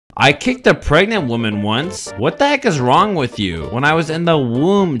I kicked a pregnant woman once. What the heck is wrong with you? When I was in the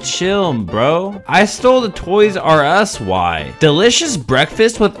womb, chill, bro. I stole the Toys R Us. Why? Delicious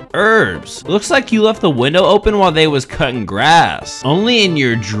breakfast with herbs. Looks like you left the window open while they was cutting grass. Only in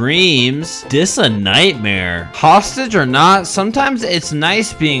your dreams. This a nightmare. Hostage or not, sometimes it's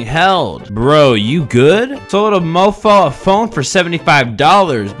nice being held. Bro, you good? Sold a mofo a phone for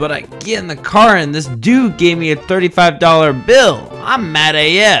 $75, but I get in the car and this dude gave me a $35 bill. I'm mad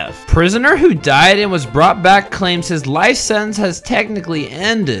AF. Prisoner who died and was brought back claims his life sentence has technically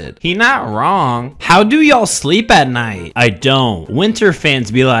ended. He not wrong. How do y'all sleep at night? I don't. Winter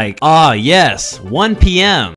fans be like, ah yes, 1 p.m.